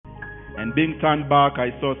And being turned back,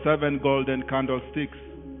 I saw 7 golden candlesticks.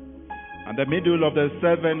 And the middle of the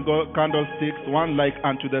 7 candlesticks, one like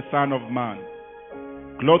unto the Son of Man,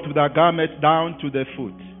 clothed with a garment down to the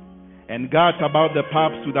foot, and girt about the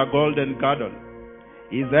paps with a golden girdle.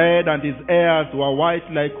 His head and his hairs were white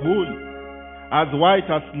like wool, as white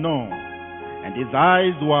as snow, and his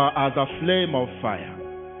eyes were as a flame of fire,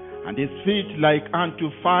 and his feet like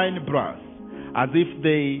unto fine brass, as if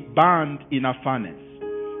they burned in a furnace,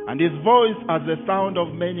 and his voice as the sound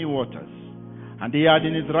of many waters. And he had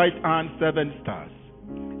in his right hand 7 stars,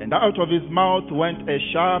 and out of his mouth went a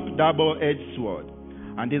sharp double-edged sword,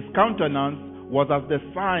 and his countenance was as the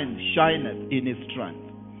sun shineth in his strength.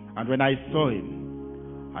 And when I saw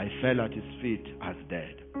him, I fell at his feet as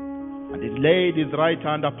dead. And he laid his right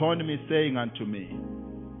hand upon me, saying unto me,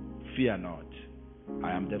 Fear not,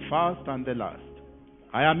 I am the first and the last.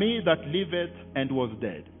 I am he that liveth and was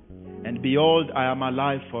dead, and behold, I am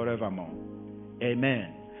alive forevermore.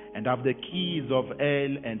 Amen. And have the keys of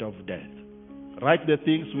hell and of death. Write the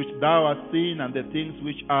things which thou hast seen, and the things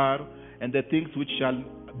which are, and the things which shall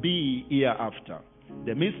be hereafter.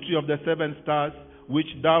 The mystery of the 7 stars which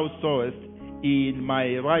thou sawest in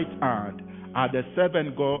my right hand are the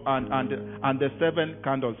 7 and the 7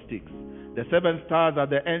 candlesticks. The 7 stars are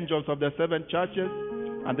the angels of the 7 churches,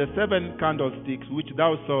 and the 7 candlesticks which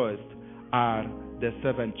thou sawest are the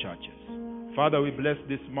 7 churches. Father, we bless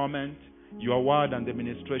this moment, your word and the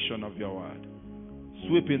ministration of your word.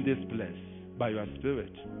 Sweep in this place by your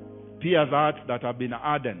Spirit. Pierce hearts that have been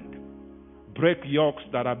hardened. Break yokes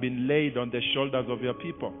that have been laid on the shoulders of your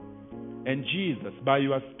people. And Jesus, by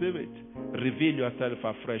your Spirit, reveal yourself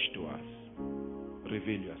afresh to us.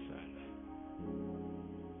 Reveal yourself.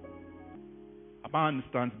 A man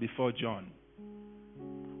stands before John.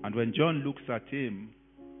 And when John looks at him,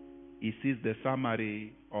 he sees the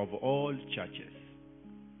summary of all churches.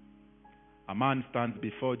 A man stands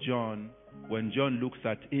before John. When John looks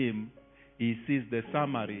at him, he sees the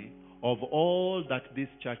summary of all that these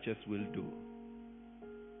churches will do.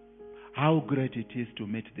 How great it is to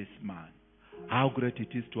meet this man. How great it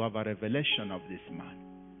is to have a revelation of this man.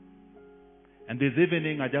 And this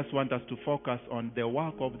evening, I just want us to focus on the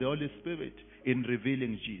work of the Holy Spirit in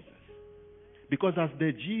revealing Jesus. Because as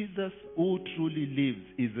the Jesus who truly lives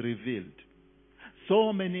is revealed,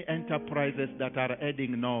 so many enterprises that are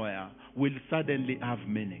heading nowhere will suddenly have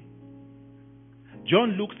meaning.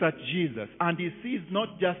 John looks at Jesus and he sees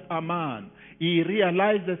not just a man. He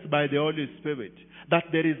realizes by the Holy Spirit that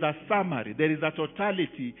there is a summary, there is a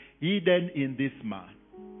totality hidden in this man.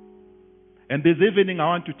 And this evening I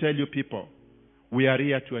want to tell you people, we are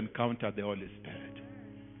here to encounter the Holy Spirit.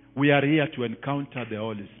 We are here to encounter the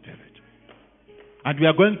Holy Spirit. And we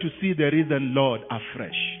are going to see the risen Lord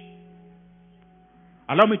afresh.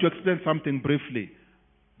 Allow me to explain something briefly,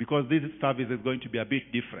 because this service is going to be a bit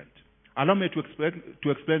different. Allow me to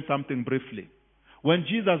explain something briefly. When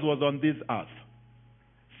Jesus was on this earth,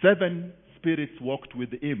 7 spirits walked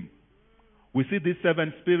with him. We see these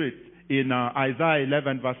 7 spirits in Isaiah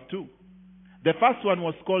 11 verse 2. The first one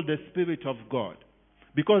was called the Spirit of God,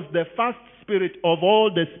 because the first spirit of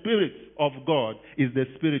all the spirits of God is the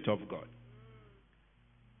Spirit of God.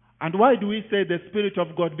 And why do we say the Spirit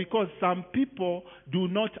of God? Because some people do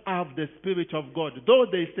not have the Spirit of God. Though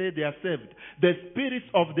they say they are saved, the spirits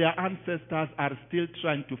of their ancestors are still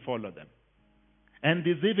trying to follow them. And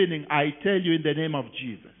this evening, I tell you in the name of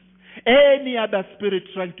Jesus, any other spirit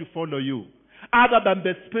trying to follow you, other than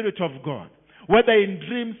the Spirit of God, whether in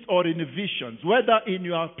dreams or in visions, whether in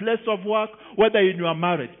your place of work, whether in your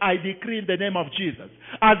marriage, I decree in the name of Jesus,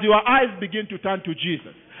 as your eyes begin to turn to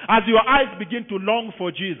Jesus, as your eyes begin to long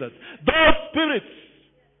for Jesus, those spirits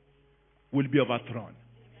will be overthrown.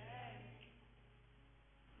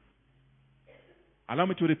 Allow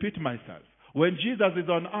me to repeat myself. When Jesus is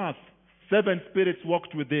on earth, 7 spirits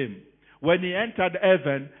walked with him. When he entered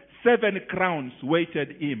heaven, 7 crowns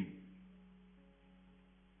waited him.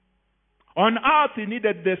 On earth, he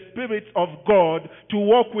needed the Spirit of God to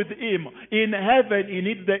walk with him. In heaven, he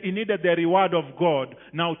needed the reward of God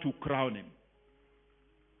now to crown him.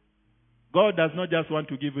 God does not just want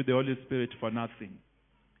to give you the Holy Spirit for nothing.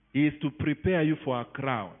 He is to prepare you for a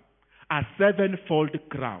crown, a 7-fold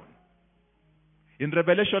crown. In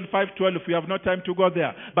Revelation 5:12, we have no time to go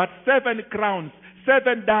there, but 7 crowns,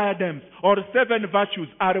 7 diadems, or 7 virtues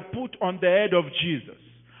are put on the head of Jesus.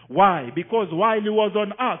 Why? Because while he was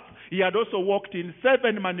on earth, he had also walked in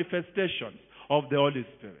 7 manifestations of the Holy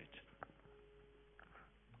Spirit.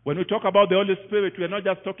 When we talk about the Holy Spirit, we are not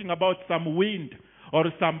just talking about some wind or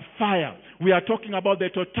some fire. We are talking about the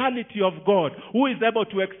totality of God, who is able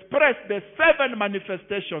to express the 7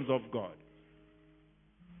 manifestations of God.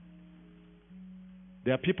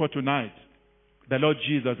 There are people tonight, the Lord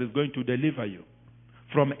Jesus is going to deliver you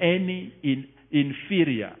from any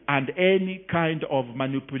inferior and any kind of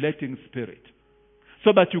manipulating spirit,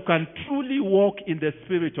 so that you can truly walk in the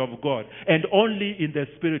Spirit of God and only in the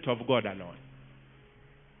Spirit of God alone.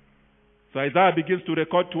 So Isaiah begins to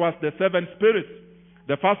record to us the 7 spirits.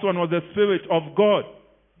 The first one was the Spirit of God.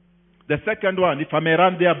 The second one, if I may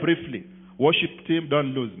run there briefly, worship team,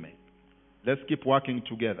 don't lose me. Let's keep working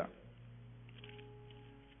together.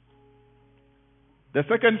 The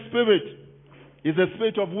second spirit is the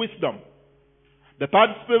spirit of wisdom. The third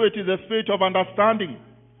spirit is the spirit of understanding.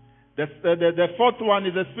 The fourth one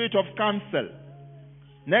is the spirit of counsel.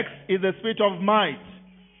 Next is the spirit of might.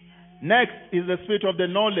 Next is the spirit of the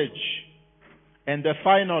knowledge. And the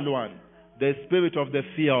final one, the spirit of the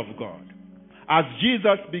fear of God. As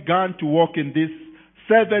Jesus began to walk in these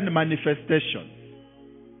 7 manifestations,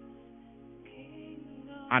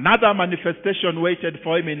 another manifestation waited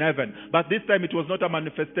for him in heaven. But this time it was not a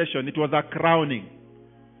manifestation, it was a crowning.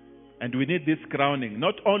 And we need this crowning,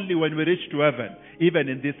 not only when we reach to heaven, even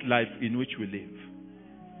in this life in which we live.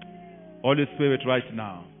 Holy Spirit, right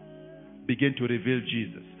now, begin to reveal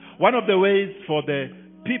Jesus. One of the ways for the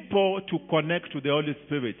people to connect to the Holy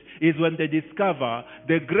Spirit is when they discover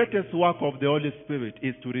the greatest work of the Holy Spirit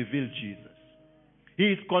is to reveal Jesus.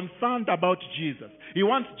 He is concerned about Jesus. He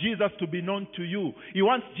wants Jesus to be known to you. He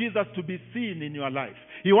wants Jesus to be seen in your life.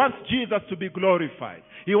 He wants Jesus to be glorified.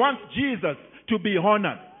 He wants Jesus to be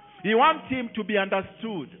honored. He wants him to be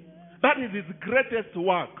understood. That is his greatest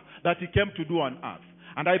work that he came to do on earth.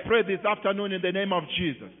 And I pray this afternoon in the name of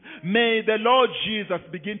Jesus. May the Lord Jesus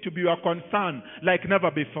begin to be your concern like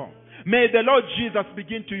never before. May the Lord Jesus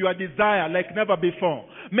begin to your desire like never before.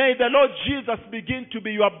 May the Lord Jesus begin to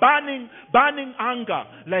be your burning anger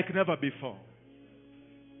like never before.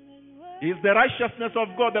 He is the righteousness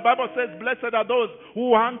of God. The Bible says, blessed are those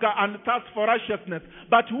who hunger and thirst for righteousness.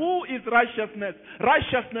 But who is righteousness?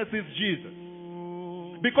 Righteousness is Jesus.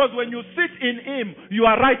 Because when you sit in him, you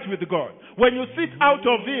are right with God. When you sit out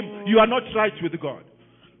of him, you are not right with God.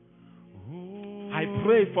 I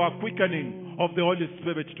pray for a quickening of the Holy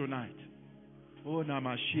Spirit tonight. Oh,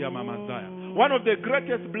 Namashia Mamazaya. One of the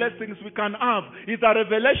greatest blessings we can have is a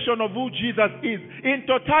revelation of who Jesus is in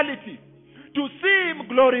totality. To see him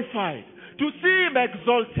glorified, to see him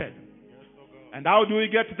exalted. And how do we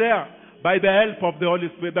get there? By the help of the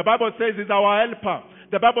Holy Spirit. The Bible says he's our helper.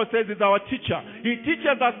 The Bible says he's our teacher. He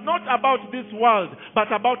teaches us not about this world,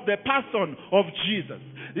 but about the person of Jesus.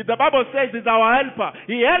 The Bible says he's our helper.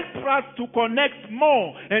 He helps us to connect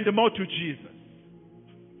more and more to Jesus.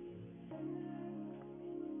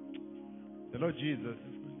 The Lord Jesus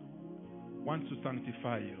wants to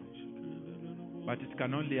sanctify you, but it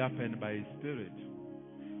can only happen by his Spirit.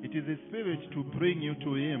 It is his Spirit to bring you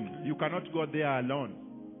to him. You cannot go there alone.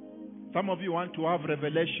 Some of you want to have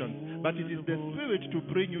revelation, but it is the Spirit to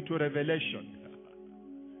bring you to revelation.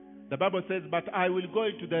 The Bible says, but I will go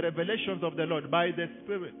into the revelations of the Lord by the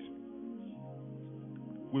Spirit.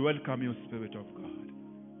 We welcome you, Spirit of God.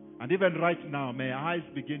 And even right now, may eyes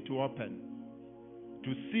begin to open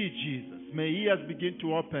to see Jesus. May ears begin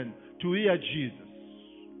to open to hear Jesus.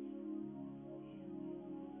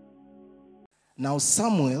 Now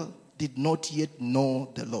Samuel did not yet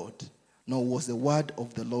know the Lord, nor was the word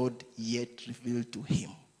of the Lord yet revealed to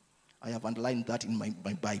him. I have underlined that in my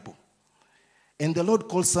Bible. And the Lord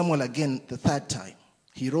called Samuel again the third time.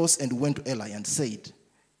 He rose and went to Eli and said,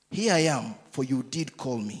 Here I am, for you did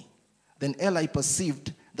call me. Then Eli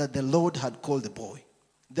perceived that the Lord had called the boy.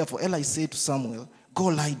 Therefore Eli said to Samuel, Go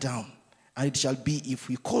lie down, and it shall be if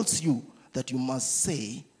he calls you that you must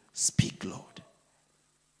say, Speak, Lord,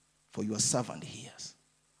 for your servant hears.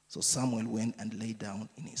 So Samuel went and lay down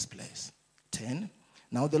in his place. 10.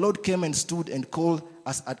 Now the Lord came and stood and called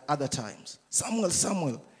us at other times, Samuel,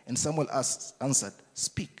 Samuel. And Samuel answered,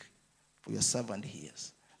 Speak, for your servant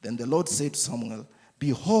hears. Then the Lord said to Samuel,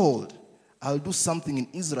 Behold, I'll do something in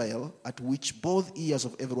Israel at which both ears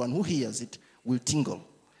of everyone who hears it will tingle.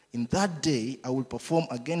 In that day I will perform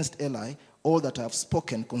against Eli all that I have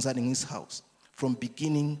spoken concerning his house, from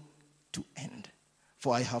beginning to end.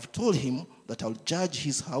 For I have told him that I will judge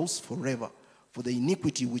his house forever for the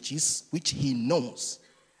iniquity which he knows,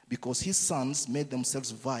 because his sons made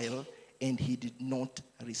themselves vile, and he did not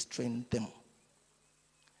restrain them.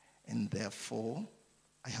 And therefore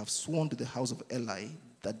I have sworn to the house of Eli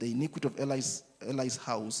that the iniquity of Eli's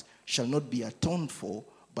house shall not be atoned for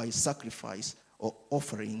by sacrifice or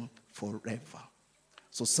offering forever.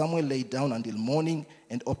 So Samuel lay down until morning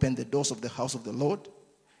and opened the doors of the house of the Lord.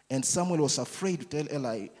 And Samuel was afraid to tell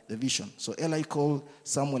Eli the vision. So Eli called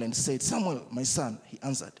Samuel and said, Samuel, my son. He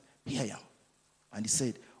answered, Here I am. And he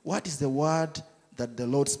said, "What is the word that the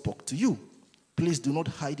Lord spoke to you? Please do not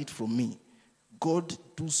hide it from me. God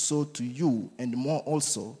do so to you, and more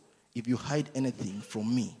also, if you hide anything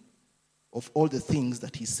from me, of all the things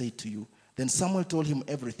that he said to you." Then Samuel told him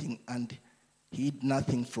everything, and he hid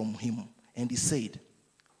nothing from him. And he said,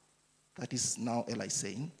 that is now Eli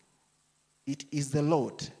saying, "It is the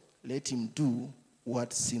Lord. Let him do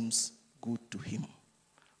what seems good to him."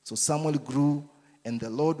 So Samuel grew, and the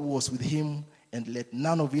Lord was with him, and let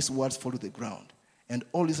none of his words fall to the ground. And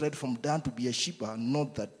all Israel from Dan to Beersheba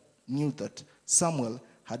knew that Samuel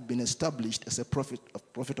had been established as a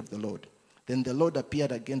prophet of the Lord. Then the Lord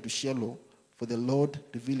appeared again to Shiloh, for the Lord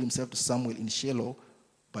revealed himself to Samuel in Shiloh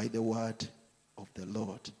by the word of the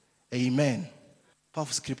Lord. Amen.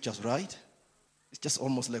 Powerful scriptures, right? It's just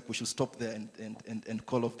almost like we should stop there and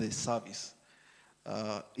call off the service.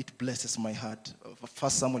 It blesses my heart.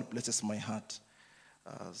 First Samuel blesses my heart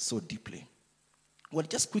so deeply. Well,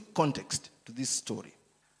 just quick context to this story.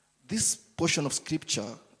 This portion of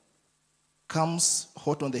scripture comes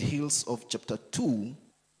hot on the heels of chapter 2,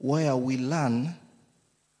 where we learn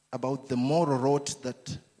about the moral rot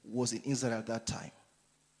that was in Israel at that time.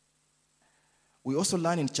 We also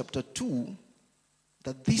learn in chapter 2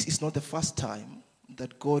 that this is not the first time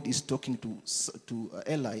that God is talking to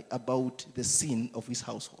Eli about the sin of his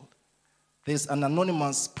household. There's an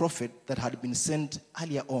anonymous prophet that had been sent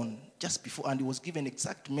earlier on, just before, and he was given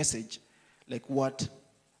exact message like what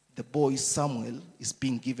the boy Samuel is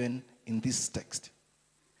being given in this text.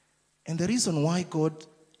 And the reason why God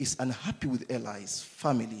is unhappy with Eli's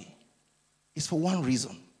family is for one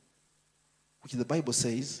reason, which the Bible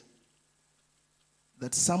says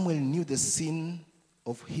that Samuel knew the sin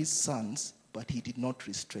of his sons, but he did not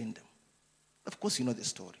restrain them. Of course, you know the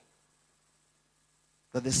story.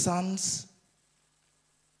 That the sons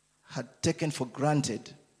had taken for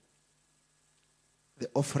granted the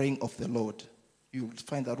offering of the Lord. You will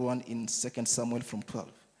find that one in 2 Samuel from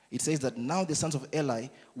 12. It says that now the sons of Eli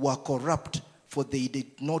were corrupt, for they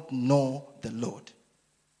did not know the Lord.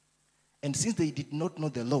 And since they did not know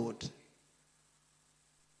the Lord,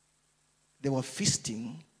 they were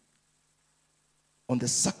feasting on the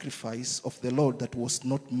sacrifice of the Lord that was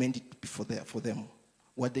not meant to be for them.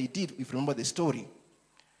 What they did, if you remember the story,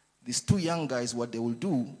 these two young guys, what they will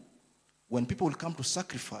do, when people will come to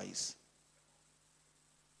sacrifice,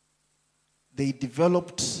 they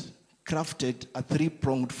crafted a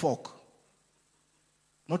 3-pronged fork.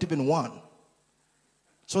 Not even one.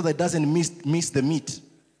 So that it doesn't miss the meat.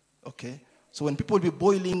 Okay? So when people will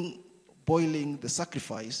be boiling the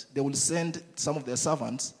sacrifice, they will send some of their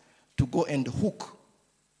servants to go and hook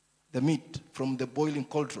the meat from the boiling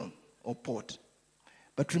cauldron or pot.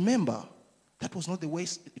 But remember, that was not the way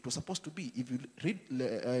it was supposed to be. If you read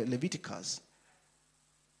Leviticus,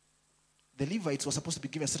 the Levites were supposed to be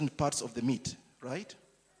given certain parts of the meat, right?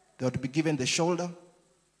 They were to be given the shoulder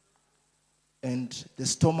and the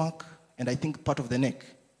stomach and I think part of the neck.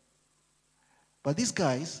 But these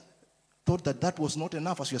guys thought that that was not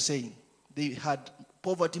enough, as you're saying. They had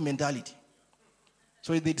poverty mentality.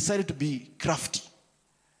 So they decided to be crafty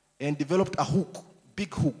and developed a hook,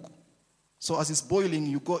 big hook. So as it's boiling,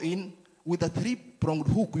 you go in with a 3-pronged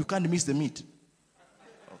hook, you can't miss the meat.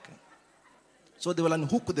 Okay. So they will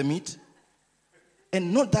unhook the meat,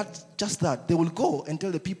 and not just that, they will go and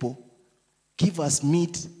tell the people, "Give us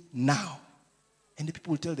meat now." And the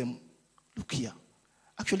people will tell them, "Look here."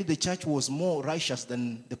 Actually, the church was more righteous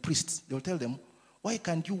than the priests. They will tell them, "Why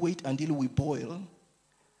can't you wait until we boil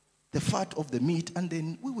the fat of the meat and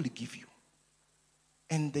then we will give you?"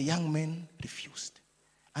 And the young men refused.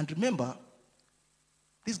 And remember,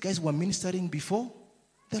 these guys were ministering before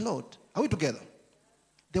the Lord. Are we together?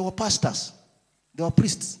 They were pastors. They were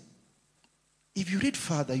priests. If you read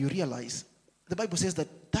further, you realize the Bible says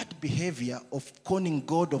that that behavior of conning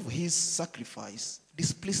God of his sacrifice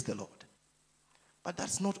displeased the Lord. But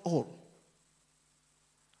that's not all.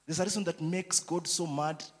 There's a reason that makes God so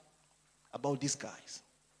mad about these guys.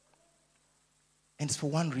 And it's for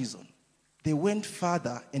one reason. They went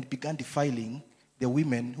further and began defiling the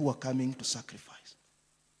women who were coming to sacrifice.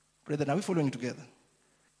 Brethren, are we following together?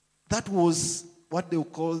 That was what they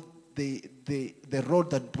would call the rod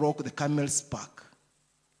that broke the camel's back.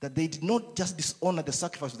 That they did not just dishonor the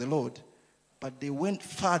sacrifice of the Lord, but they went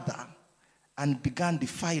further and began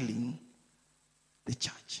defiling the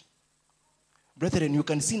church. Brethren, you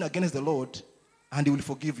can sin against the Lord and he will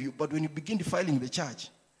forgive you. But when you begin defiling the church,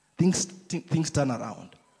 things turn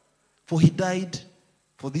around. For he died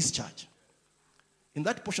for this church. In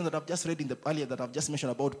that portion that I've just read earlier that I've just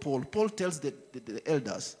mentioned about Paul, Paul tells the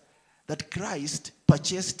elders that Christ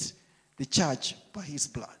purchased the church by his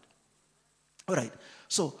blood. All right.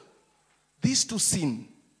 So these two sins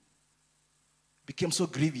became so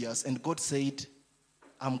grievous, and God said,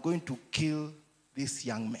 I'm going to kill these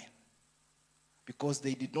young men because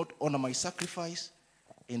they did not honor my sacrifice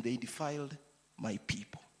and they defiled my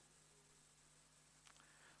people.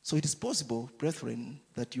 So it is possible, brethren,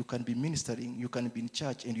 that you can be ministering, you can be in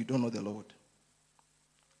church, and you don't know the Lord,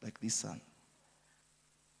 like this son.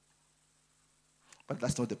 But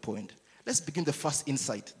that's not the point. Let's begin the first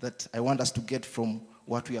insight that I want us to get from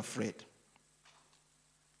what we have read.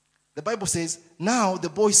 The Bible says, now the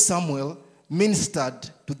boy Samuel ministered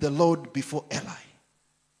to the Lord before Eli.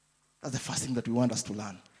 That's the first thing that we want us to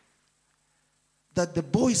learn. That the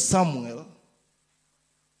boy Samuel,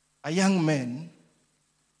 a young man,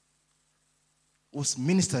 was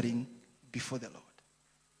ministering before the Lord.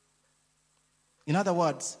 In other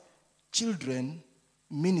words, children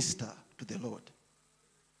minister to the Lord.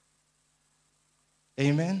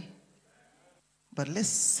 Amen? But let's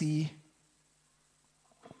see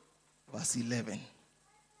verse 11.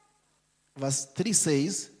 Verse 3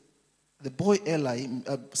 says, the boy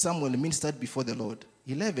Samuel ministered before the Lord.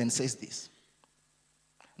 11 says this.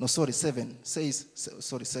 7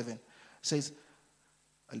 says,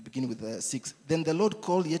 I'll begin with 6. Then the Lord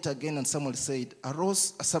called yet again, and Samuel said,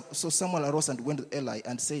 arose. So Samuel arose and went to Eli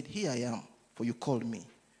and said, here I am, for you called me.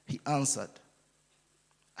 He answered,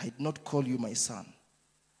 I did not call you my son.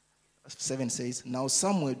 7 says, now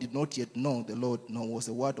Samuel did not yet know the Lord, nor was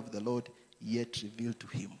the word of the Lord yet revealed to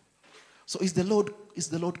him. So is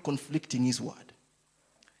the Lord conflicting his word?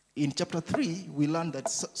 In chapter 3, we learn that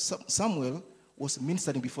Samuel was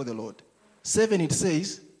ministering before the Lord. 7, it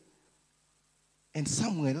says, and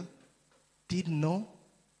Samuel did know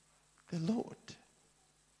the Lord.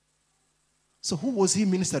 So who was he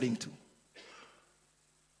ministering to?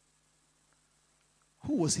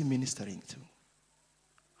 Who was he ministering to?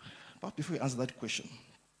 But before we answer that question,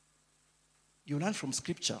 you learn from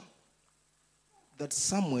Scripture that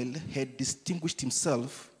Samuel had distinguished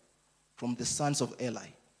himself from the sons of Eli,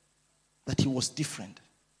 that he was different.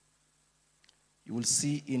 You will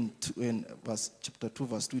see in chapter 2,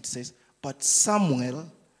 verse 2, it says, but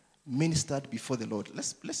Samuel ministered before the Lord.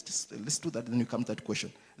 Let's do that, then we come to that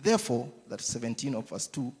question. Therefore, that's 17 of verse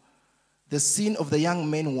 2, the sin of the young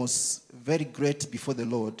men was very great before the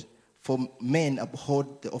Lord, for men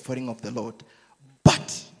abhorred the offering of the Lord.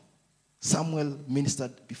 But Samuel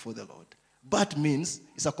ministered before the Lord. But means,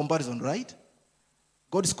 it's a comparison, right?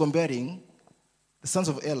 God is comparing the sons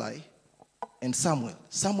of Eli and Samuel.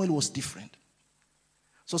 Samuel was different.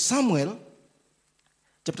 So Samuel,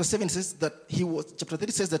 chapter 7 says that chapter 3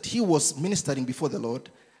 says that he was ministering before the Lord.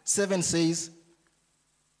 7 says,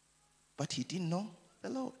 but he didn't know the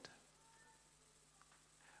Lord.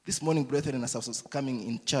 This morning, brethren, as I was coming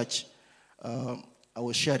in church, I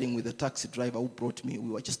was sharing with the taxi driver who brought me. We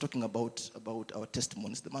were just talking about our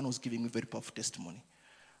testimonies. The man was giving me a very powerful testimony.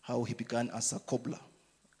 How he began as a cobbler,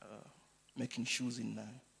 making shoes in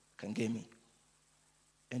Kangemi.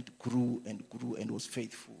 And grew and was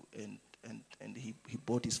faithful. And he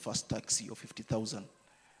bought his first taxi of 50,000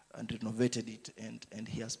 and renovated it. And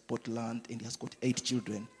he has bought land and he has got 8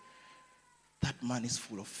 children. That man is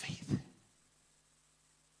full of faith.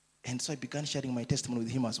 And so I began sharing my testimony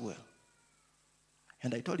with him as well.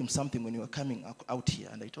 And I told him something when we were coming out here.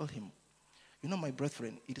 And I told him, you know, my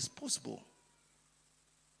brethren, it is possible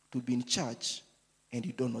to be in church and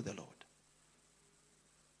you don't know the Lord.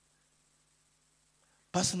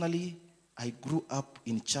 Personally, I grew up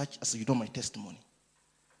in church, as you know my testimony.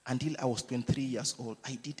 Until I was 23 years old,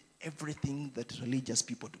 I did everything that religious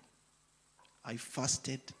people do. I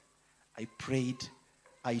fasted, I prayed,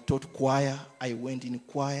 I taught choir, I went in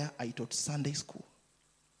choir, I taught Sunday school.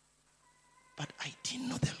 But I didn't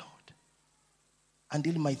know the Lord.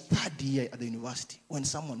 Until my 3rd year at the university, when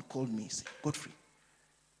someone called me and said, Godfrey,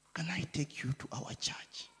 can I take you to our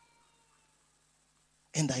church?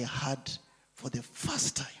 And I heard for the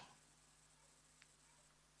first time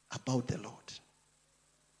about the Lord.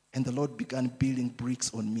 And the Lord began building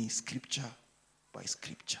bricks on me, scripture by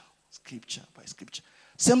scripture, scripture by scripture.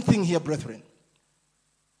 Same thing here, brethren.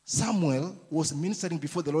 Samuel was ministering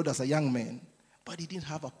before the Lord as a young man, but he didn't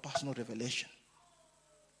have a personal revelation.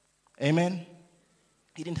 Amen?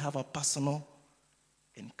 He didn't have a personal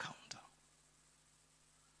encounter.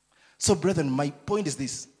 So, brethren, my point is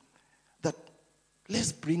this, that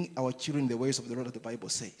let's bring our children in the ways of the Lord, that the Bible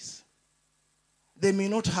says. They may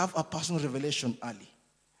not have a personal revelation early,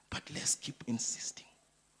 but let's keep insisting.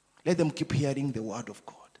 Let them keep hearing the word of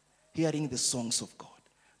God, hearing the songs of God,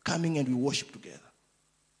 coming and we worship together.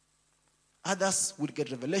 Others will get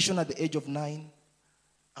revelation at the age of 9,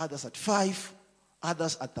 others at 5,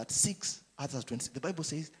 others at 6, Others 26. The Bible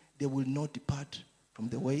says they will not depart from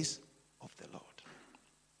the ways of the Lord.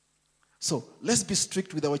 So let's be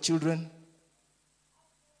strict with our children.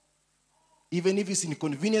 Even if it's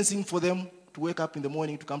inconveniencing for them to wake up in the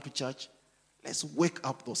morning to come to church, let's wake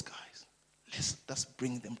up those guys. Let's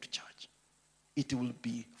bring them to church. It will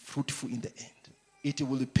be fruitful in the end. It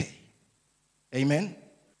will pay. Amen?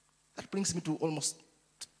 That brings me to almost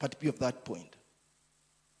part B of that point.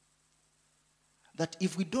 That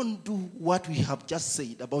if we don't do what we have just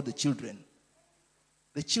said about the children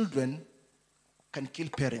can kill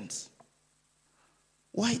parents.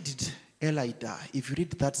 Why did Eli die? If you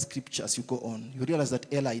read that scripture as you go on, you realize that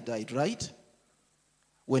Eli died, right?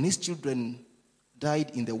 When his children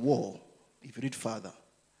died in the war, if you read further,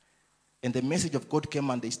 and the message of God came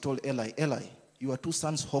and they told Eli, Eli, your two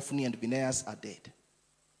sons, Hophni and Phinehas, are dead.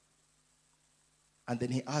 And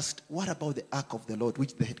then he asked, what about the ark of the Lord,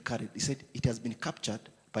 which they had carried? He said, it has been captured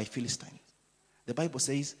by Philistines. The Bible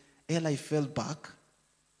says, Eli fell back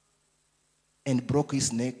and broke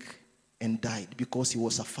his neck and died because he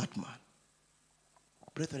was a fat man.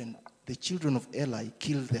 Brethren, the children of Eli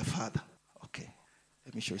killed their father. Okay,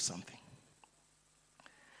 let me show you something.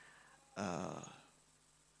 I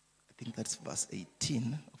think that's verse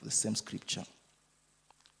 18 of the same scripture.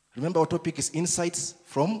 Remember our topic is insights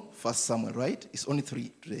from 1 Samuel, right? It's only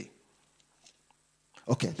 3 today.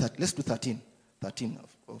 Okay, let's do 13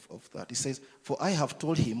 of that. It says, for I have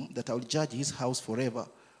told him that I will judge his house forever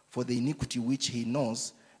for the iniquity which he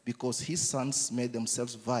knows, because his sons made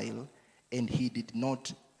themselves vile, and he did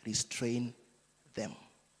not restrain them.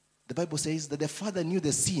 The Bible says that the father knew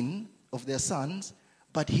the sin of their sons,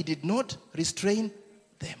 but he did not restrain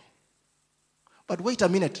them. But wait a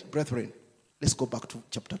minute, brethren. Let's go back to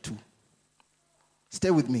chapter 2.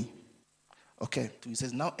 Stay with me. Okay, he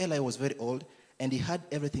says, now Eli was very old, and he heard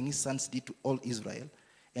everything his sons did to all Israel,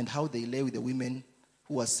 and how they lay with the women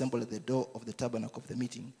who were assembled at the door of the tabernacle of the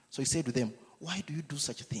meeting. So he said to them, why do you do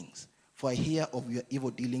such things? For I hear of your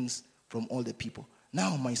evil dealings from all the people.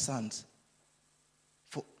 Now, my sons,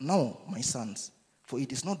 for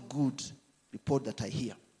it is not good report that I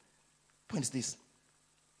hear. Point is this.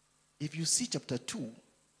 If you see chapter 2,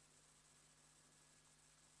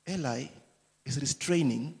 Eli is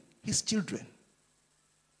restraining his children.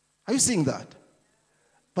 Are you seeing that?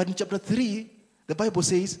 But in chapter 3, the Bible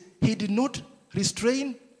says he did not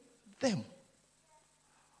restrain them.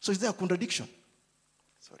 So is there a contradiction?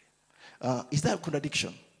 Is there a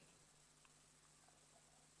contradiction?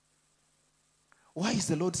 Why is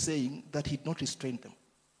the Lord saying that he did not restrain them?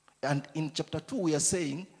 And in chapter 2, we are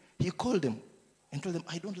saying he called them and told them,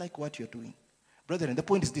 I don't like what you're doing. Brethren, the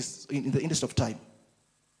point is this, in the interest of time.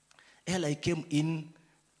 Eli came in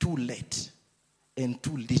too late and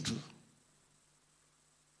too little.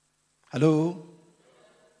 Hello?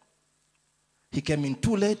 He came in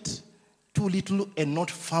too late, too little, and not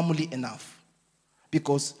firmly enough.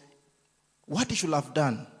 Because what he should have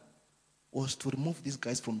done was to remove these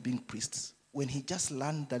guys from being priests. When he just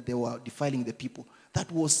learned that they were defiling the people,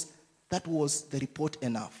 that was the report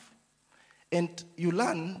enough. And you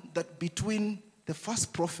learn that between the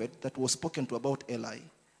first prophet that was spoken to about Eli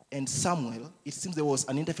and Samuel, it seems there was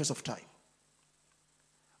an interface of time.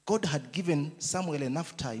 God had given Samuel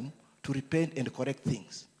enough time to repent and correct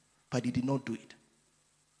things, but he did not do it.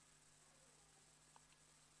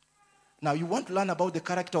 Now, you want to learn about the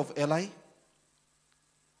character of Eli?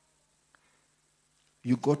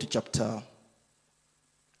 You go to chapter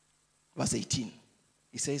verse 18.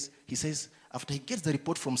 He says, after he gets the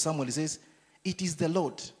report from Samuel, he says, it is the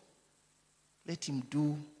Lord. Let him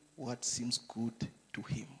do what seems good to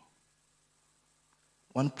him.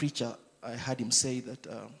 One preacher, I heard him say that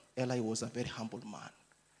Eli was a very humble man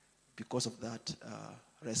because of that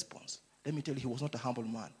response. Let me tell you, he was not a humble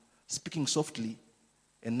man. Speaking softly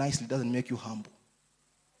and nicely doesn't make you humble.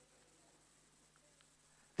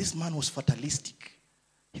 This man was fatalistic.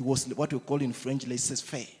 He was what we call in French,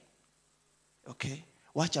 laissez-faire. Okay?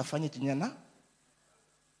 Wacha afanye chinyana.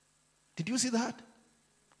 Did you see that?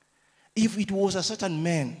 If it was a certain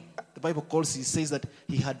man, the Bible says that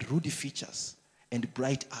he had ruddy features and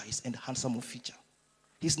bright eyes and handsome of feature.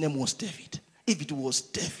 His name was David. If it was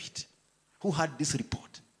David who had this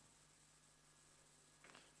report,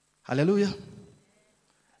 hallelujah,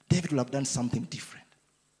 David would have done something different.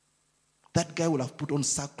 That guy would have put on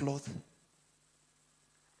sackcloth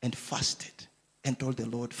and fasted and told the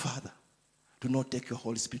Lord, Father, do not take your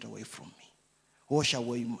Holy Spirit away from me. Wash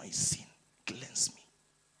away my sin. Cleanse me.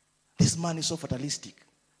 This man is so fatalistic.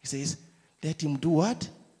 He says, let him do what?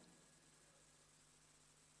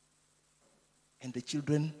 And the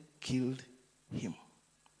children killed him.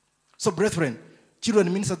 So, brethren,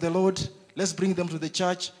 children means that the Lord Let's bring them to the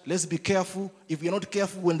church. Let's be careful. If you're not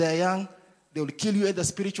careful when they're young, they will kill you either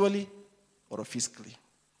spiritually or physically.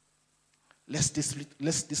 Let's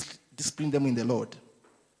discipline them in the Lord.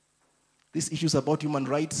 These issues about human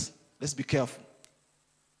rights, let's be careful.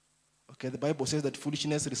 Okay, the Bible says that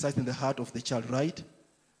foolishness resides in the heart of the child, right?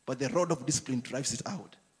 But the rod of discipline drives it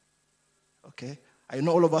out. Okay? I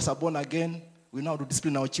know all of us are born again. We know how to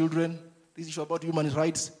discipline our children. This issue about human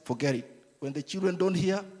rights, forget it. When the children don't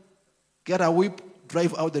hear, get a whip,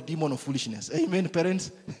 drive out the demon of foolishness. Amen,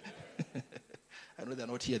 parents? I know they're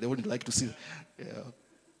not here. They wouldn't like to see. Yeah.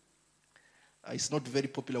 It's not very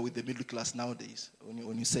popular with the middle class nowadays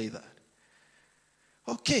when you say that.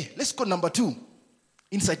 Okay, let's go number 2.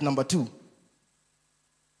 Insight number 2.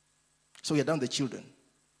 So we are done with the children.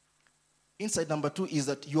 Insight number 2 is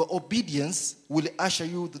that your obedience will usher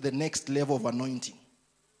you to the next level of anointing.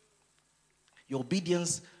 Your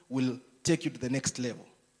obedience will take you to the next level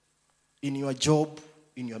in your job,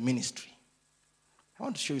 in your ministry. I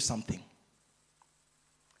want to show you something.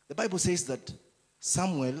 The Bible says that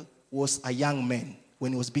Samuel was a young man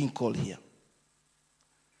when he was being called here.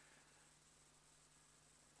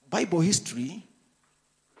 Bible history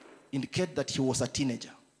indicates that he was a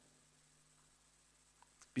teenager,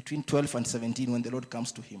 between 12 and 17 when the Lord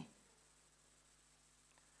comes to him.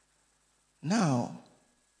 Now,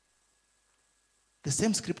 the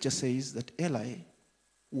same scripture says that Eli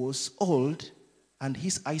was old and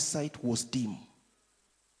his eyesight was dim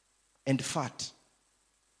and fat.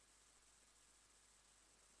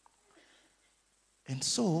 And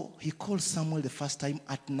so he called Samuel the first time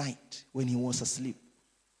at night when he was asleep.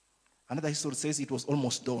 Another history says it was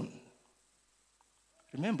almost dawn.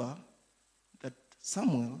 Remember that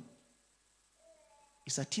Samuel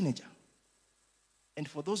is a teenager. And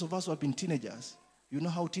for those of us who have been teenagers, you know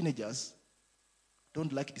how teenagers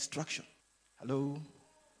don't like distraction. Hello?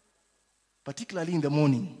 Particularly in the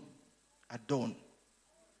morning, at dawn.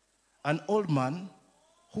 An old man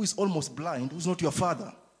who is almost blind, who's not your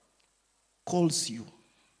father, calls you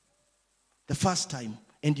the first time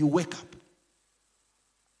and you wake up.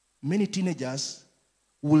 Many teenagers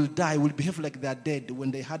will die, will behave like they are dead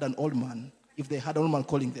when they had an old man, if they had an old man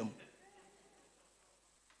calling them.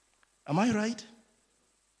 Am I right?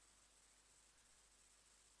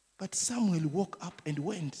 But Samuel woke up and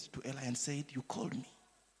went to Eli and said, "You called me."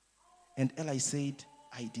 And Eli said,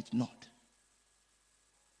 "I did not."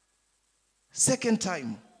 Second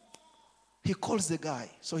time, he calls the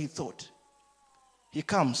guy, so he thought. He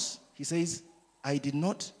comes, he says, "I did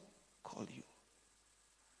not call you."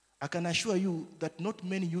 I can assure you that not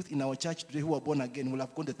many youth in our church today who are born again will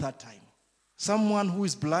have gone the third time. Someone who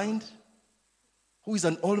is blind, who is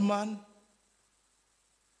an old man,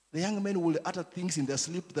 the young men will utter things in their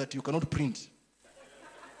sleep that you cannot print.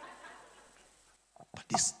 But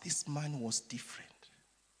this man was different.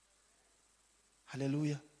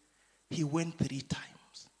 Hallelujah. He went 3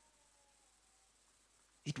 times.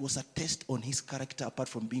 It was a test on his character apart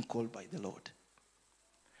from being called by the Lord.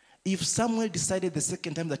 If Samuel decided the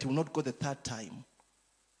second time that he will not go the third time,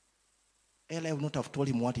 Eli would not have told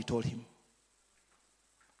him what he told him.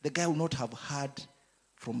 The guy would not have heard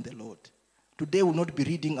from the Lord. Today we will not be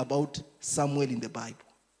reading about Samuel in the Bible.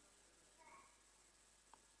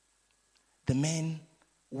 The man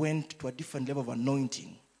went to a different level of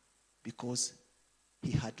anointing because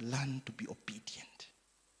he had learned to be obedient.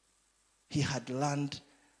 He had learned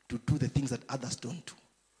to do the things that others don't do.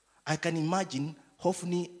 I can imagine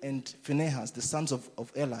Hophni and Phinehas, the sons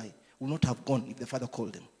of Eli, would not have gone if the father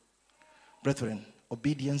called them. Brethren,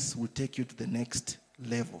 obedience will take you to the next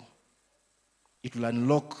level. It will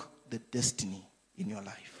unlock the destiny in your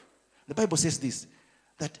life. The Bible says this,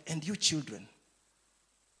 that, "And you children,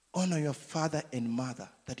 honor your father and mother,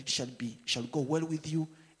 that it shall go well with you,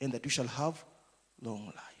 and that you shall have long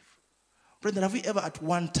life." Brethren, have you ever at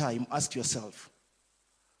one time asked yourself,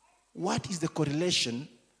 what is the correlation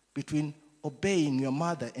between obeying your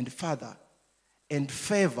mother and father and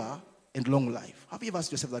favor and long life? Have you ever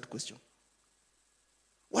asked yourself that question?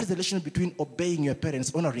 What is the relation between obeying your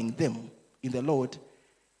parents, honoring them in the Lord,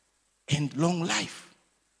 and long life?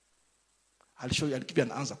 I'll show you, I'll give you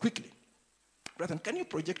an answer quickly. Brethren, can you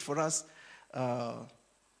project for us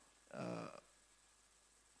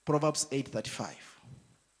Proverbs 8:35?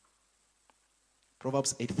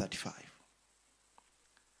 Proverbs 8:35.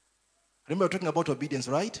 Remember, we're talking about obedience,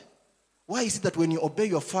 right? Why is it that when you obey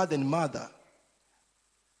your father and mother,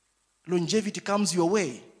 longevity comes your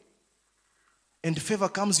way and favor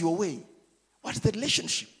comes your way? What's the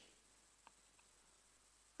relationship?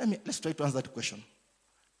 Let's try to answer that question.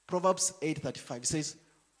 Proverbs 8:35 says,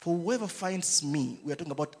 "For whoever finds me," we are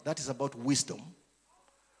talking about, that is about wisdom.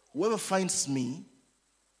 whoever finds me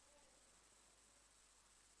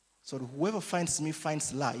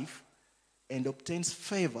finds life and obtains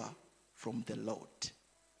favor from the Lord.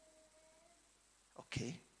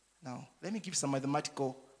 Okay, now let me give some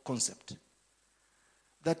mathematical concept.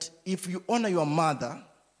 That if you honor your mother,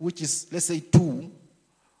 which is, let's say, 2,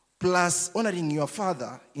 plus honoring your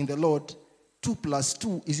father in the Lord, 2 plus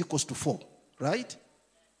 2 is equals to 4, right?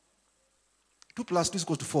 2 plus 2 is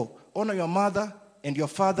equals to 4. Honor your mother and your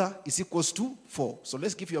father is equals to 4. So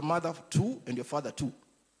let's give your mother 2 and your father 2.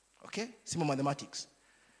 Okay? Simple mathematics.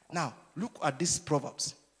 Now, look at these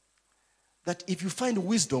proverbs. That if you find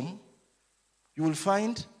wisdom, you will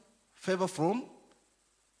find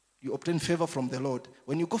you obtain favor from the Lord.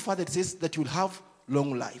 When you go further, it says that you will have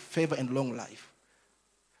long life, favor and long life.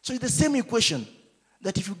 So it's the same equation,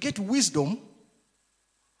 that if you get wisdom,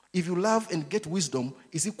 if you love and get wisdom,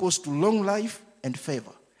 is equals to long life and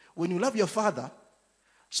favor. When you love your father,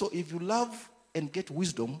 so if you love and get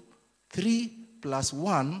wisdom, 3 plus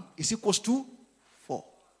 1 is equals to 4.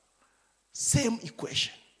 Same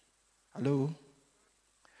equation. Hello?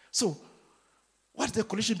 So, what's the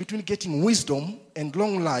correlation between getting wisdom and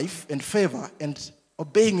long life and favor and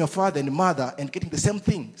obeying your father and mother and getting the same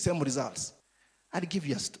thing, same results? I'll give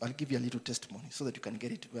you a little testimony so that you can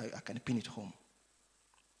get it, I can pin it home.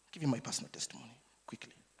 Give you my personal testimony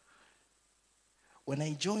quickly. When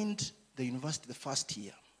I joined the university the first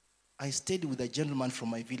year, I stayed with a gentleman from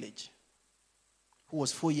my village who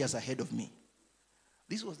was 4 years ahead of me.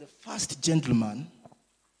 This was the first gentleman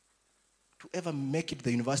to ever make it to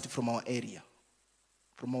the university from our area,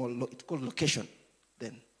 from our, it's called location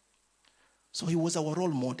then. So he was our role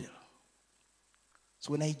model.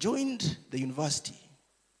 So when I joined the university,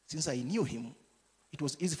 since I knew him, it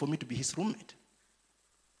was easy for me to be his roommate.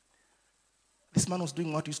 This man was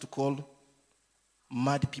doing what we used to call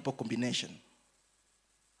mad people combination.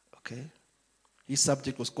 Okay? His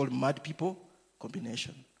subject was called mad people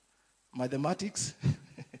combination. Mathematics,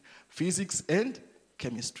 physics, and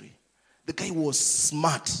chemistry. The guy was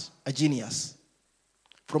smart, a genius.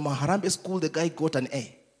 From a Harambee school, the guy got an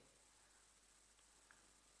A.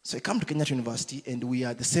 So I come to Kenyatta University, and we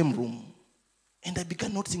are in the same room. And I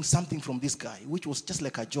began noticing something from this guy, which was just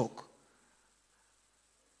like a joke.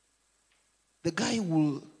 The guy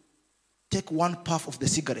will take one puff of the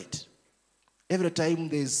cigarette every time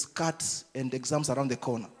there's cuts and exams around the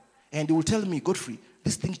corner. And he will tell me, Godfrey,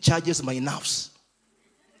 this thing charges my nerves.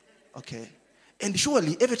 Okay. And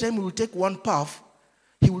surely, every time he will take one puff,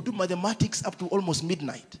 he will do mathematics up to almost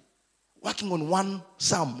midnight, working on one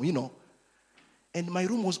sum, And my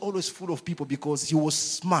room was always full of people because he was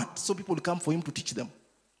smart. So people would come for him to teach them.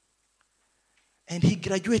 And he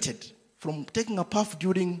graduated from taking a puff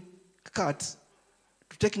during cuts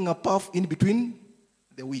to taking a puff in between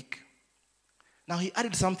the week. Now he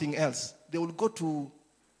added something else. They will go to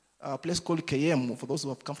a place called KM, for those who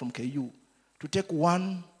have come from KU, to take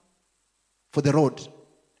one for the road.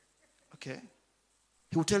 Okay?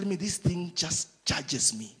 He will tell me, this thing just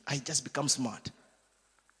charges me. I just become smart.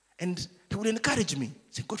 And he would encourage me.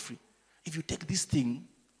 Say, Godfrey, if you take this thing,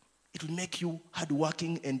 it will make you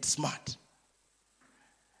hardworking and smart.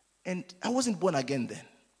 And I wasn't born again then.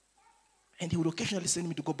 And he would occasionally send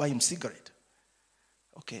me to go buy him cigarette.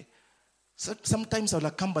 Okay. So sometimes I would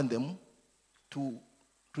accompany them to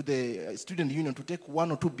the student union to take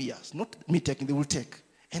 1 or 2 beers. Not me taking, they will take.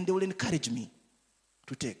 And they will encourage me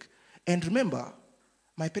to take. And remember,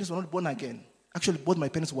 my parents were not born again. Actually, both my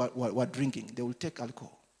parents were drinking. They will take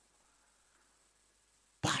alcohol.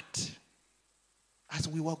 But as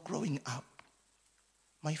we were growing up,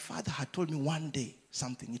 my father had told me one day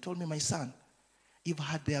something. He told me, my son, if I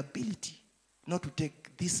had the ability not to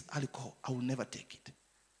take this alcohol, I will never take it.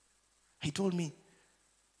 He told me,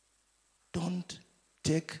 don't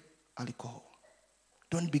take alcohol.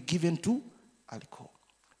 Don't be given to alcohol.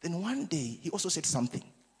 Then one day, he also said something,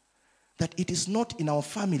 that it is not in our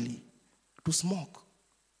family to smoke.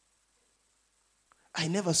 I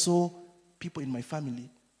never saw people in my family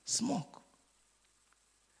smoke.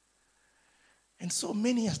 And so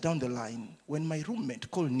many years down the line, when my roommate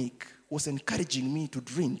called Nick was encouraging me to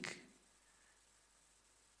drink,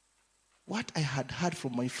 what I had heard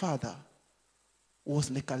from my father was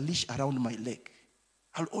like a leash around my leg.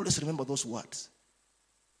 I'll always remember those words.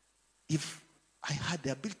 If I had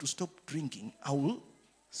the ability to stop drinking, I will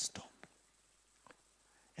stop.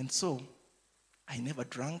 And so, I never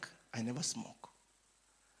drank, I never smoked.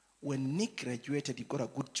 When Nick graduated, he got a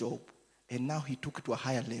good job, and now he took it to a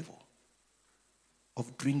higher level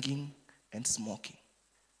of drinking and smoking.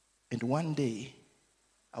 And one day,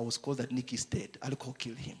 I was told that Nick is dead. Alcohol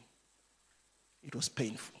killed him. It was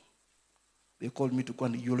painful. They called me to go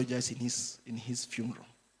and eulogize in his funeral.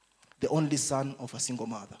 The only son of a single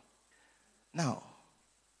mother. Now,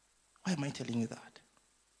 why am I telling you that?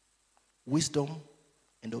 Wisdom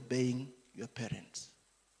and obeying your parents.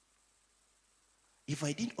 If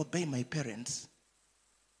I didn't obey my parents,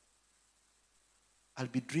 I'll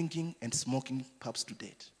be drinking and smoking perhaps to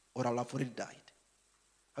death, or I'll have already died.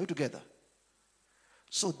 Are we together?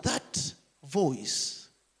 So that voice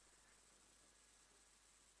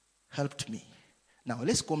helped me. Now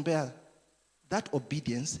let's compare that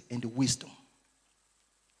obedience and wisdom.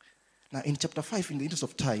 Now in chapter 5, in the interest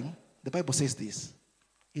of time, the Bible says this.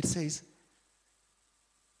 It says,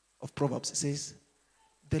 of Proverbs, it says,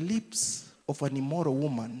 the lips of an immoral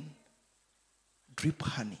woman drip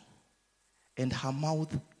honey, and her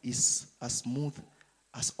mouth is as smooth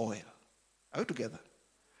as oil. Are we together?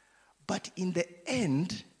 But in the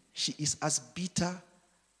end, she is as bitter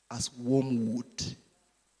as wormwood.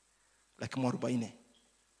 Like Morubaine.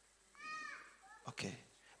 Okay.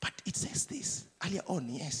 But it says this earlier on,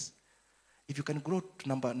 yes. If you can go to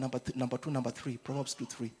number 2, number 3, Proverbs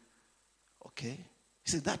 2:3. Okay.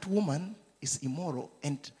 He says that woman is immoral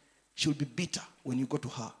and she'll be bitter when you go to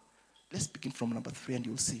her. Let's begin from number 3 and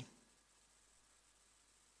you'll see.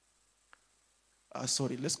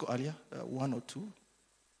 Let's go earlier. 1 or 2.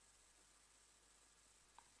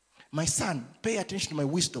 My son, pay attention to my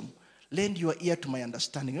wisdom. Lend your ear to my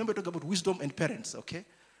understanding. Remember, talk about wisdom and parents, okay?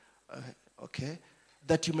 Okay.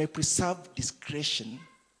 That you may preserve discretion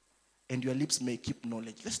and your lips may keep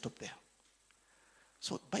knowledge. Let's stop there.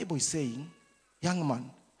 So the Bible is saying, young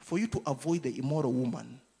man, for you to avoid the immoral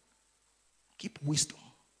woman, keep wisdom.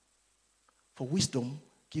 For wisdom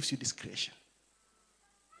gives you discretion.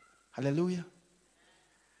 Hallelujah.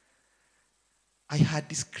 I had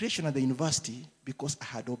discretion at the university because I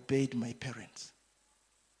had obeyed my parents.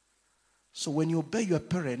 So when you obey your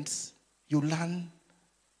parents, you learn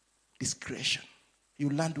discretion. You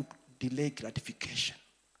learn to delay gratification.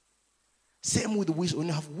 Same with wisdom. When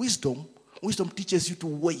you have wisdom, wisdom teaches you to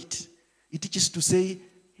wait. It teaches you to say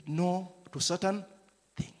no to certain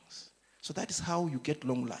things. So that is how you get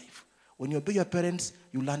long life. When you obey your parents,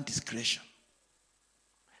 you learn discretion.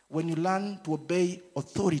 When you learn to obey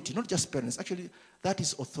authority, not just parents, actually that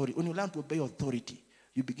is authority. When you learn to obey authority,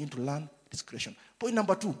 you begin to learn discretion. Point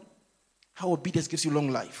number 2, how obedience gives you long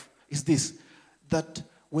life, is this, that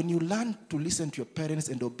when you learn to listen to your parents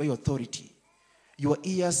and obey authority, your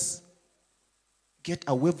ears get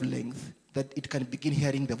a wavelength that it can begin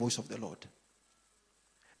hearing the voice of the Lord.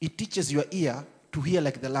 It teaches your ear to hear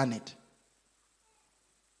like the learned.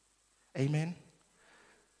 Amen?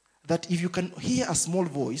 That if you can hear a small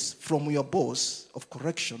voice from your boss of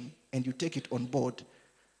correction and you take it on board,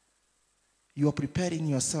 you are preparing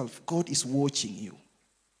yourself. God is watching you.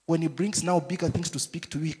 When he brings now bigger things to speak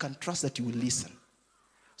to you, he can trust that you will listen.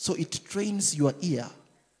 So it trains your ear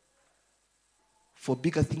for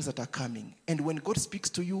bigger things that are coming. And when God speaks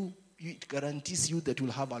to you, it guarantees you that you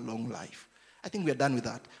will have a long life. I think we are done with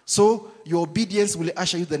that. So your obedience will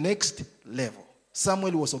usher you the next level.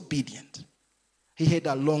 Samuel was obedient. He had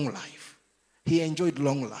a long life. He enjoyed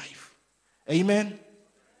long life. Amen?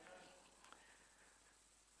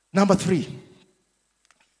 Number 3,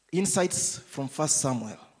 insights from 1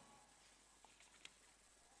 Samuel.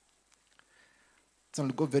 So I'll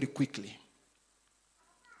go very quickly.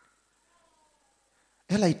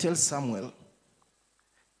 Eli tells Samuel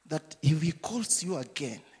that if he calls you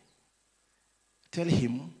again, tell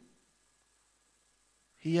him,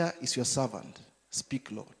 here is your servant,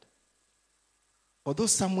 speak, Lord. Although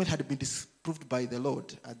Samuel had been disproved by the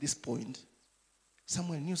Lord at this point,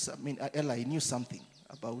 Eli knew something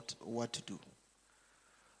about what to do.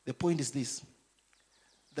 The point is this,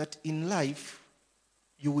 that in life,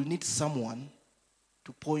 you will need someone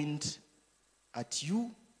to point at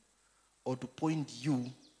you or to point you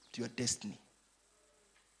to your destiny.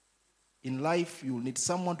 In life, you will need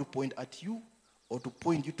someone to point at you or to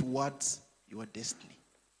point you towards your destiny.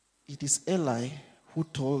 It is Eli who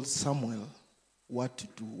told Samuel what to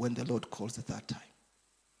do when the Lord calls the third time.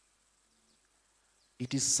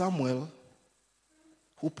 It is Samuel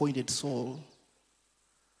who pointed Saul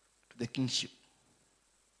to the kingship.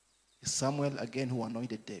 It's Samuel again who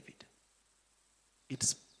anointed David.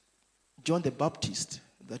 It's John the Baptist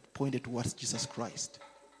that pointed towards Jesus Christ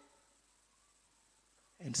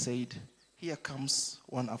and said, here comes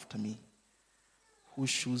one after me whose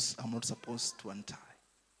shoes I'm not supposed to untie.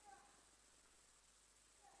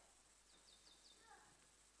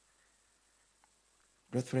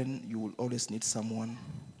 Brethren, you will always need someone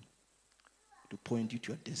to point you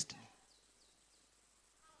to your destiny.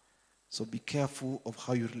 So be careful of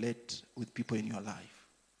how you relate with people in your life.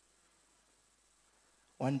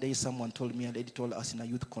 One day someone told me, a lady told us in a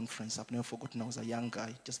youth conference, I've never forgotten, I was a young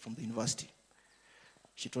guy just from the university.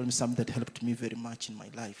 She told me something that helped me very much in my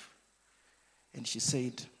life. And she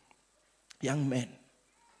said, young men,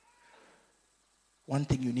 one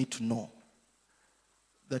thing you need to know,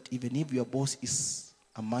 that even if your boss is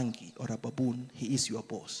a monkey or a baboon, he is your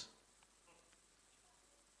boss.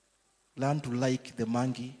 Learn to like the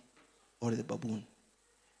monkey or the baboon.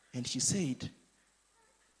 And she said,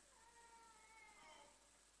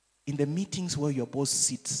 in the meetings where your boss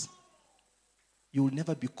sits, you will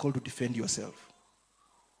never be called to defend yourself.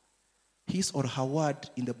 His or her word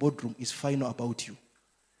in the boardroom is final about you.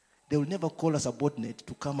 They will never call a subordinate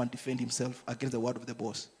to come and defend himself against the word of the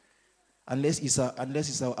boss, unless it's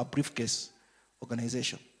a briefcase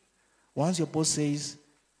organization. Once your boss says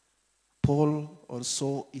Paul or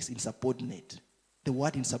Saul is insubordinate, the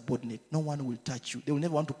word insubordinate, no one will touch you. They will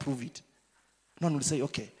never want to prove it. No one will say,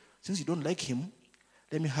 okay, since you don't like him,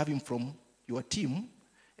 let me have him from your team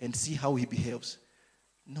and see how he behaves.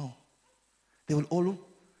 No. They will all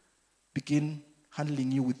begin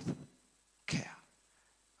handling you with care.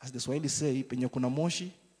 As the Swahili say, penye kuna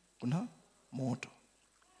moshi, kuna moto.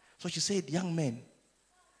 So she said, young men,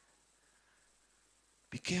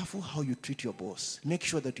 be careful how you treat your boss. Make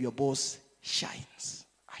sure that your boss shines.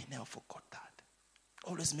 I never forgot that.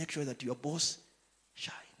 Always make sure that your boss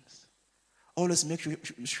shines. Always make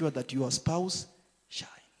sure that your spouse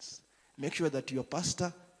shines. Make sure that your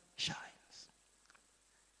pastor shines.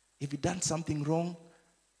 If he done something wrong,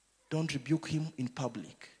 don't rebuke him in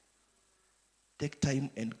public. Take time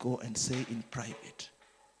and go and say in private.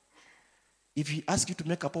 If he asks you to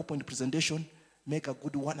make a PowerPoint presentation, make a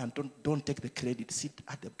good one and don't take the credit. Sit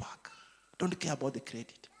at the back. Don't care about the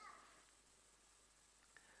credit.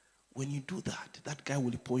 When you do that, that guy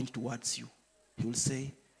will point towards you. He will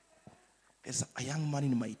say, there's a young man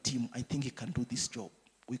in my team. I think he can do this job.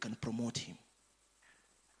 We can promote him.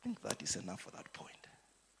 I think that is enough for that point.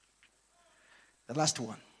 The last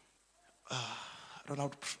one. I don't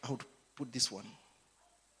know how to put this one.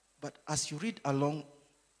 But as you read along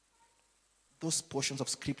those portions of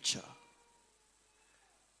scripture,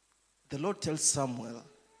 the Lord tells Samuel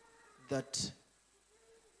that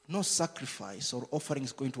no sacrifice or offering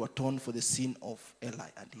is going to atone for the sin of Eli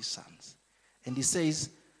and his sons. And he says,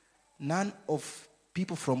 none of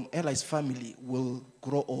people from Eli's family will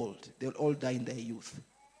grow old. They'll all die in their youth.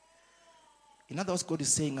 In other words, God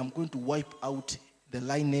is saying, I'm going to wipe out the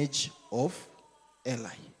lineage of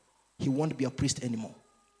Eli. He won't be a priest anymore.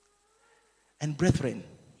 And brethren,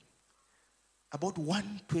 about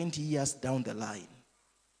 120 years down the line,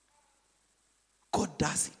 God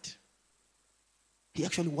does it. He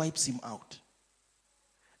actually wipes him out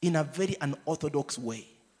in a very unorthodox way.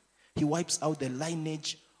 He wipes out the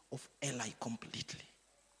lineage of Eli completely.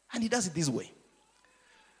 And he does it this way.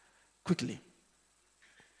 Quickly.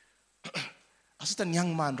 A certain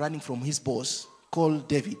young man running from his boss called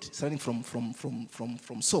David, running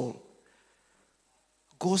from Saul,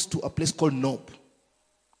 goes to a place called Nob.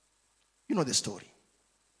 You know the story.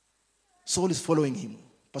 Saul is following him,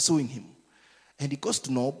 pursuing him. And he goes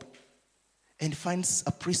to Nob and finds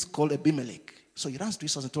a priest called Abimelech. So he runs to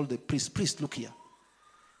his house and told the priest, look here.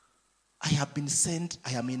 I have been sent,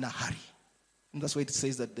 I am in a hurry. And that's why it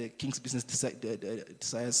says that the king's business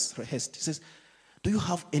desires haste. He says, do you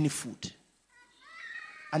have any food?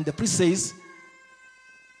 And the priest says,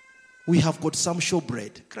 we have got some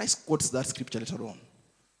showbread. Christ quotes that scripture later on.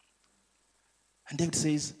 And David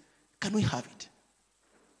says, can we have it?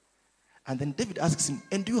 And then David asks him,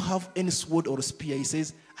 and do you have any sword or spear? He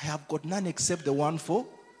says, I have got none except the one for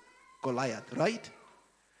Goliath, right?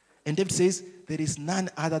 And David says, there is none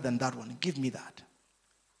other than that one. Give me that.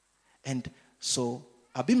 And so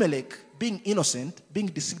Abimelech, being innocent, being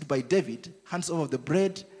deceived by David, hands over the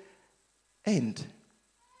bread and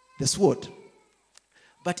the sword.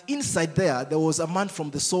 But inside there was a man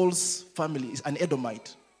from the Saul's family, an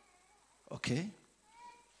Edomite, okay,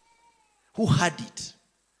 who had it.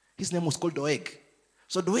 His name was called Doeg.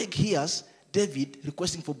 So Doeg hears David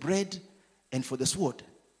requesting for bread and for the sword.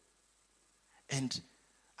 And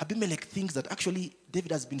Abimelech thinks that actually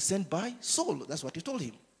David has been sent by Saul. That's what he told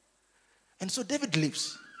him. And so David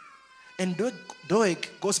leaves. And Doeg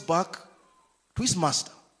goes back to his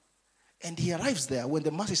master. And he arrives there when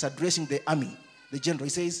the master is addressing the army, the general. He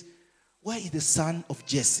says, where is the son of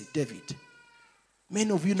Jesse, David?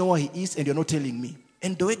 Many of you know where he is and you're not telling me.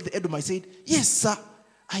 And Doeg the Edomite said, yes, sir,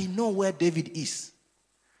 I know where David is.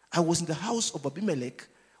 I was in the house of Abimelech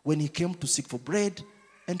when he came to seek for bread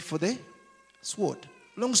and for the sword.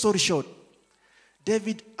 Long story short,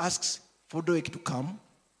 David asks for Doeg to come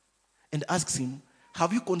and asks him,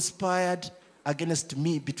 have you conspired against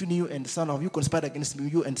me, between you and the son of, you conspired against me,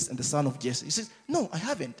 you and the son of Jesse. He says, no, I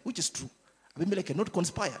haven't, which is true. Abimelech had not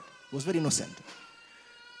conspired. He was very innocent.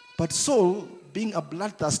 But Saul, being a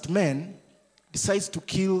bloodthirsty man, decides to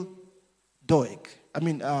kill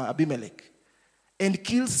Abimelech, and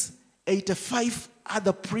kills 85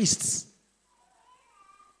 other priests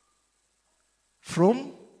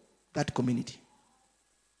from that community.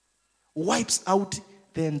 Wipes out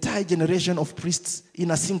the entire generation of priests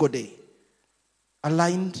in a single day,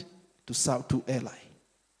 aligned to Eli.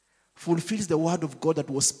 Fulfills the word of God that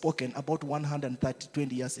was spoken about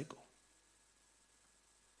 120 years ago.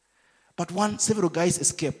 But several guys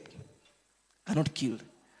escape, are not killed.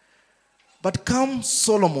 But comes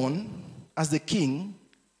Solomon as the king,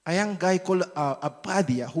 a young guy called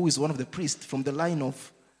Obadiah, who is one of the priests from the line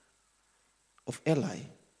of Eli,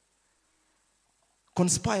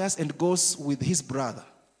 conspires and goes with his brother.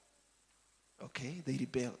 Okay, they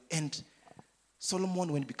rebel. And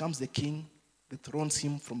Solomon, when he becomes the king, dethrones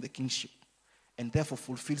him from the kingship, and therefore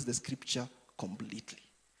fulfills the scripture completely.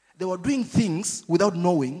 They were doing things without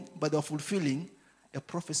knowing, but they were fulfilling a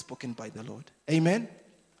prophecy spoken by the Lord. Amen?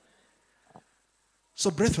 So,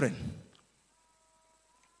 brethren,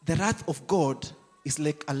 the wrath of God is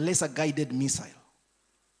like a laser guided missile.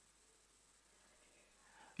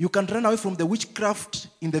 You can run away from the witchcraft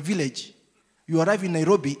in the village. You arrive in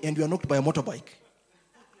Nairobi and you are knocked by a motorbike,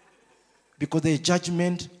 because there is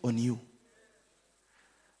judgment on you.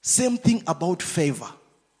 Same thing about favor.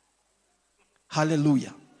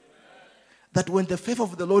 Hallelujah. That when the favor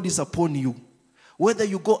of the Lord is upon you, whether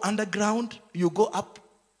you go underground, you go up,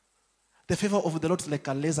 the favor of the Lord is like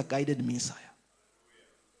a laser-guided missile.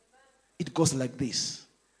 It goes like this.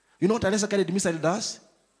 You know what a laser-guided missile does?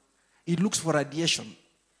 It looks for radiation.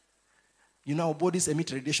 You know, our bodies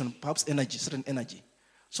emit radiation, perhaps energy, certain energy.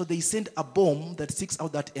 So they send a bomb that seeks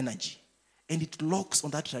out that energy, and it locks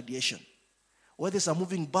on that radiation. Whether it's a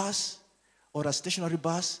moving bus or a stationary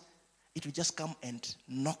bus, it will just come and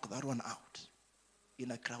knock that one out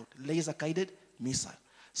in a crowd. Laser-guided missile.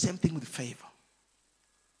 Same thing with favor.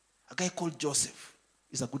 A guy called Joseph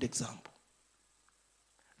is a good example.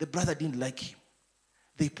 The brother didn't like him.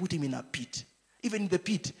 They put him in a pit. Even in the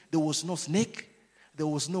pit, there was no snake. There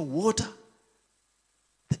was no water.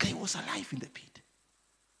 The guy was alive in the pit.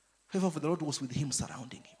 Favor of the Lord was with him,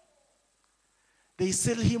 surrounding him. They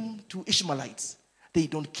sell him to Ishmaelites. They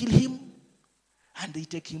don't kill him, and they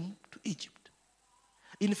take him to Egypt.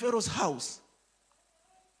 In Pharaoh's house,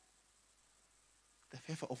 the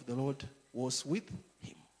favor of the Lord was with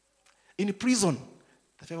him. In prison,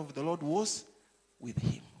 the favor of the Lord was with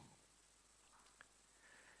him.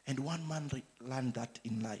 And one man learned that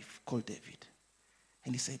in life, called David.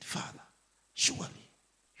 And he said, Father, surely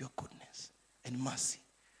your goodness and mercy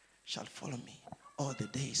shall follow me all the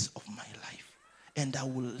days of my life. And I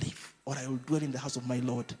will live, or I will dwell in the house of my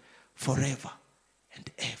Lord forever and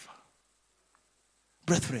ever.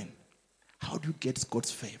 Brethren, how do you get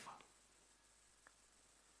God's favor?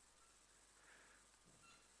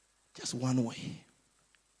 Just one way.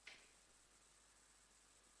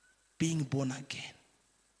 Being born again.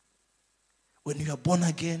 When you are born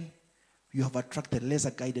again, you have attracted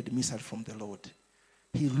laser-guided missile from the Lord.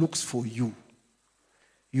 He looks for you.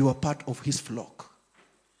 You are part of his flock.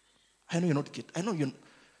 I know you're not kidding. I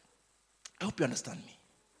hope you understand me.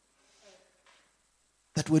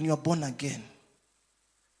 That when you are born again,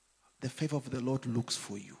 the favor of the Lord looks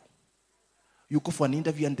for you. You go for an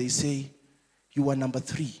interview and they say, you are number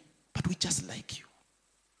 3, but we just like you.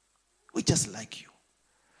 We just like you.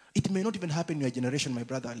 It may not even happen in your generation, my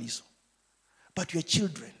brother Aliso, but your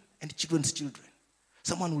children and children's children.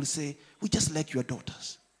 Someone will say, we just like your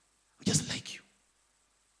daughters. We just like you.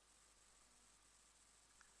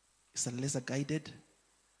 It's a laser-guided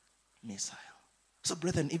missile. So,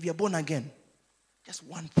 brethren, if you're born again, just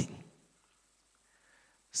one thing.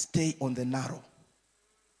 Stay on the narrow.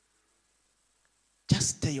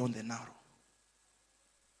 Just stay on the narrow.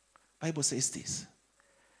 Bible says this,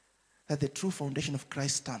 that the true foundation of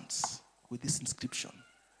Christ stands with this inscription,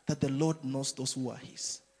 that the Lord knows those who are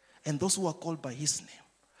his, and those who are called by his name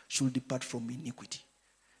should depart from iniquity.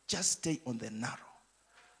 Just stay on the narrow.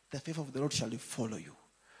 The favor of the Lord shall follow you.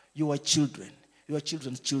 Your children, your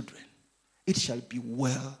children's children, it shall be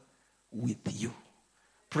well with you.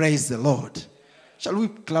 Praise the Lord. Shall we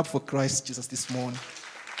clap for Christ Jesus this morning?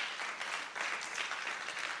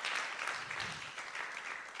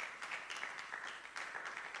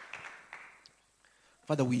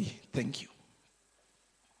 Father, we thank you.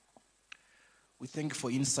 We thank you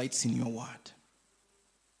for insights in your word.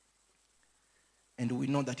 And we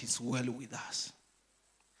know that it's well with us.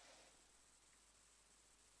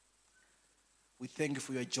 We thank you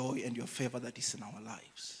for your joy and your favor that is in our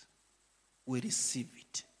lives. We receive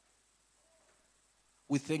it.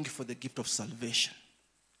 We thank you for the gift of salvation.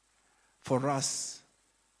 For us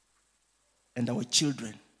and our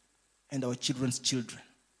children and our children's children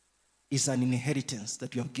is an inheritance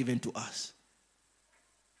that you have given to us.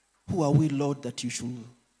 Who are we, Lord, that you should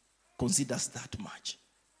consider us that much?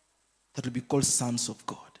 That will be called sons of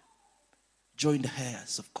God, joined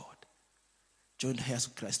heirs of God, joined heirs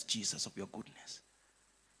of Christ Jesus, of your goodness.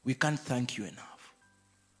 We can't thank you enough.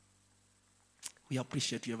 We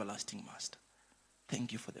appreciate you, everlasting Master.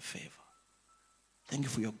 Thank you for the favor. Thank you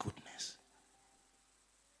for your goodness.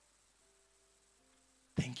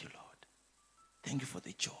 Thank you, Lord. Thank you for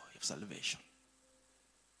the joy of salvation.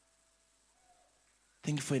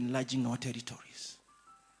 Thank you for enlarging our territories,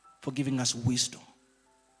 for giving us wisdom,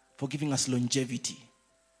 for giving us longevity.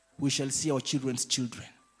 We shall see our children's children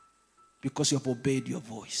because you have obeyed your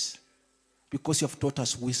voice, because you have taught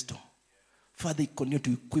us wisdom. Father, continue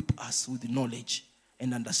to equip us with knowledge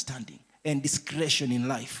and understanding and discretion in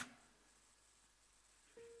life.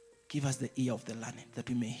 Give us the ear of the learned that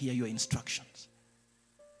we may hear your instructions.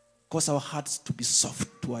 Cause our hearts to be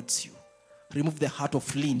soft towards you. Remove the heart of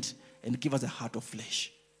flint and give us a heart of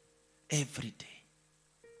flesh every day.